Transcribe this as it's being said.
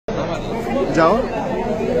যাও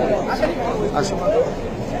আসো।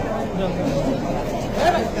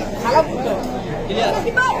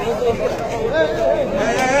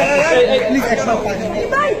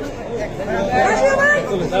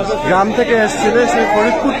 গ্রাম থেকে এসেছিল, সে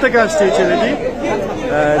ফরিদপুর থেকে আসছে এই ছেলেটি,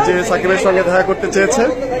 যে সাকিবের সঙ্গে দেখা করতে চেয়েছে।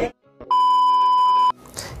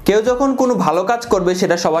 কেউ যখন কোনো ভালো কাজ করবে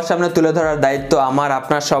সেটা সবার সামনে তুলে ধরার দায়িত্ব আমার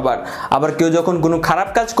আপনার সবার। আবার কেউ যখন কোনো খারাপ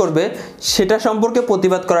কাজ করবে সেটা সম্পর্কে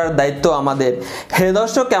প্রতিবাদ করার দায়িত্ব আমাদের। হে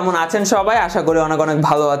দর্শক, কেমন আছেন সবাই? আশা করি অনেক অনেক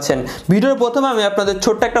ভালো আছেন। ভিডিওর প্রথমে আমি আপনাদের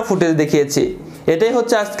ছোট্ট একটা ফুটেজ দেখিয়েছি। এটাই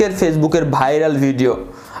হচ্ছে আজকের ফেসবুকের ভাইরাল ভিডিও।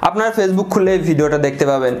 আপনারা ফেসবুক খুলে এই ভিডিওটা দেখতে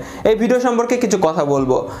পাবেন। এই ভিডিও সম্পর্কে কিছু কথা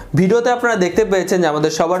বলবো। ভিডিওতে আপনারা দেখতে পেয়েছেন যে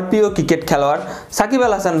আমাদের সবার প্রিয় ক্রিকেট খেলোয়াড় সাকিব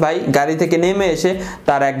আল হাসান ভাই গাড়ি থেকে নেমে এসে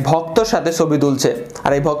তার এক ভক্তর সাথে ছবি তুলছে,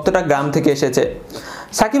 আর এই ভক্তটা গ্রাম থেকে এসেছে।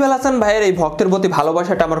 সাকিব আল হাসান ভাইয়ের এই ভক্তের প্রতি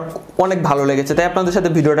ভালোবাসাটা আমার অনেক ভালো লেগেছে, তাই আপনাদের সাথে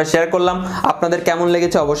ভিডিওটা শেয়ার করলাম। আপনাদের কেমন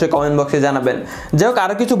লেগেছে অবশ্যই কমেন্ট বক্সে জানাবেন। যাই হোক,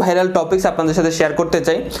 আরও কিছু ভাইরাল টপিকস আপনাদের সাথে শেয়ার করতে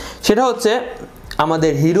চাই। সেটা হচ্ছে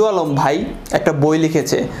আমাদের হিরো আলম ভাই একটা বই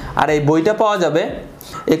লিখেছে, আর এই বইটা পাওয়া যাবে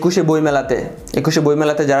 21শে বইমেলাতে। 21শে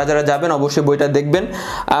বইমেলাতে যারা যারা যাবেন অবশ্যই বইটা দেখবেন।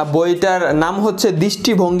 বইটার নাম হচ্ছে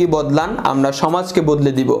দৃষ্টিভঙ্গি বদলান, আমরা সমাজকে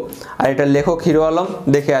বদলে দিব। আর এটার লেখক হিরো আলম,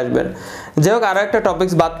 দেখে আসবেন। যাই হোক, আরও একটা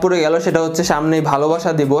টপিকস বাদ পড়ে গেল, সেটা হচ্ছে সামনেই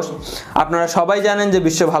ভালোবাসা দিবস। আপনারা সবাই জানেন যে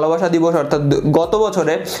বিশ্ব ভালোবাসা দিবস, অর্থাৎ গত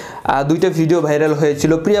বছরে দুইটা ভিডিও ভাইরাল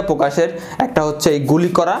হয়েছিল প্রিয়া প্রকাশের। একটা হচ্ছে এই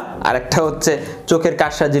গুলি করা, আর একটা হচ্ছে চোখের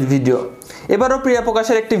কারসাজির ভিডিও। এবারও প্রিয়া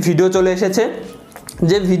প্রকাশের একটি ভিডিও চলে এসেছে,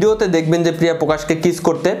 যে ভিডিওতে দেখবেন যে প্রিয়া প্রকাশকে কিস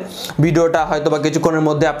করতে। ভিডিওটা হয়তো বা কিছুক্ষণের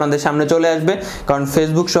মধ্যে আপনাদের সামনে চলে আসবে, কারণ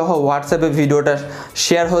ফেসবুক সহ হোয়াটসঅ্যাপে ভিডিওটা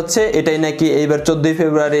শেয়ার হচ্ছে। এটাই নাকি এইবার 14ই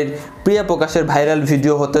ফেব্রুয়ারির প্রিয়া প্রকাশের ভাইরাল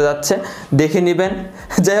ভিডিও হতে যাচ্ছে, দেখে নেবেন।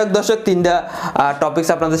 যাই হোক দর্শক, তিনটা টপিকস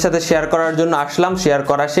আপনাদের সাথে শেয়ার করার জন্য আসলাম, শেয়ার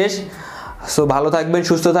করা শেষ। সো ভালো থাকবেন,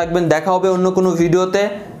 সুস্থ থাকবেন, দেখা হবে অন্য কোনো ভিডিওতে।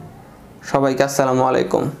 সবাইকে আসসালামু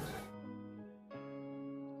আলাইকুম।